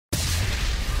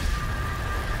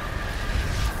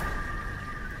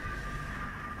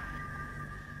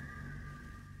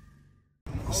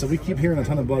So we keep hearing a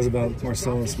ton of buzz about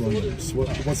Marcelles Williams.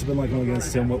 What's it been like going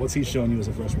against him? What's he showing you as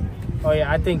a freshman? Oh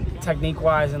yeah, I think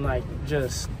technique-wise and like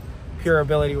just pure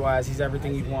ability-wise, he's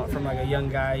everything you'd want from like a young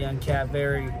guy, young cat.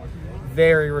 Very,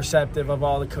 very receptive of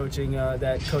all the coaching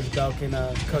that Coach Belk and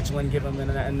Coach Lynn give him,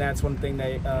 and that's one thing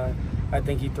that I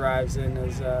think he thrives in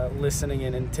is listening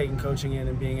in and taking coaching in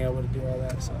and being able to do all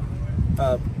that.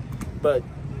 So, but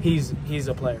he's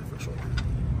a player for sure.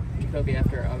 Ja'Kobi,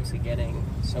 after obviously getting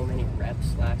so many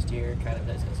reps last year, kind of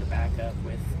as a backup,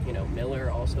 with Miller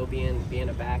also being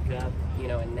a backup,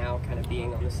 and now kind of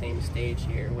being on the same stage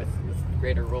here with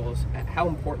greater roles, how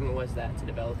important was that to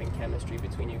developing chemistry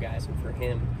between you guys and for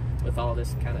him with all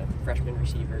this kind of freshman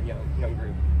receiver young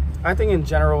group? I think in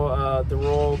general, the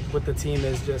role with the team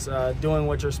is just doing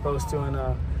what you're supposed to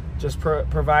and just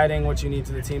providing what you need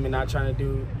to the team and not trying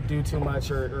to do too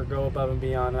much or go above and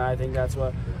beyond. And I think that's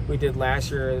what we did last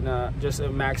year, and just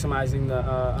maximizing the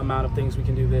amount of things we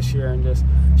can do this year and just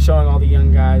showing all the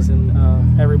young guys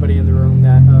and everybody in the room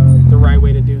that the right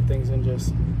way to do things and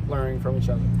just learning from each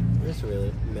other. Where's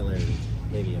really Miller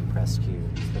maybe impressed you,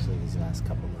 especially these last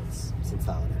couple months since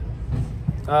the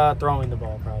holiday? Throwing the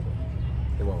ball, probably.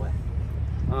 In what way?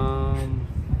 I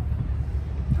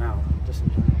don't know, just in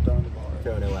general, throwing the ball.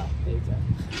 Throwing it well.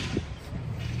 Exactly.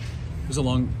 There's a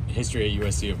long history at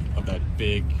USC of that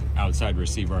big outside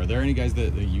receiver. Are there any guys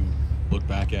that you look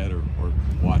back at or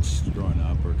watched growing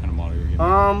up or kind of model your game?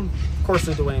 Of course,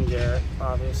 the Dwayne Garrett,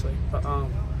 obviously. But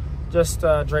just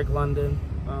Drake London.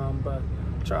 But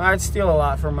I'd steal a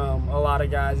lot from a lot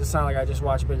of guys. It's not like I just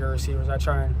watch bigger receivers. I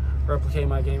try and replicate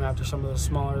my game after some of those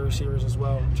smaller receivers as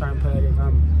well. Try and play like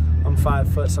I'm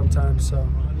 5 foot sometimes, so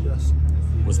just.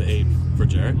 Was the 8 for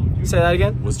Jarrett? Say that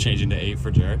again? Was changing to 8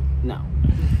 for Jarrett? No.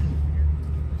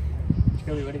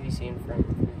 Ja'Kobi, what have you seen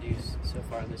from Duce so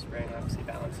far this spring? Obviously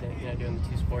balancing, doing the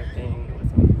two-sport thing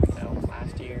with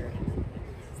last year and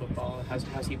football.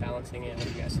 How's he balancing it? What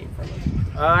have you guys seen from him?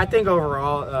 I think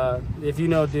overall, if you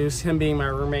know Duce, him being my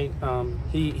roommate,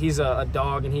 he's a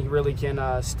dog and he really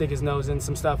can stick his nose in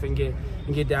some stuff and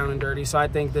get down and dirty. So I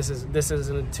think this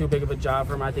isn't too big of a job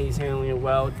for him. I think he's handling it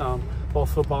well, both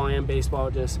football and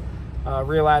baseball. Just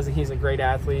realizing he's a great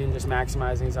athlete and just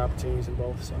maximizing his opportunities in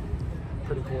both. So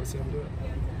pretty cool to see him do it.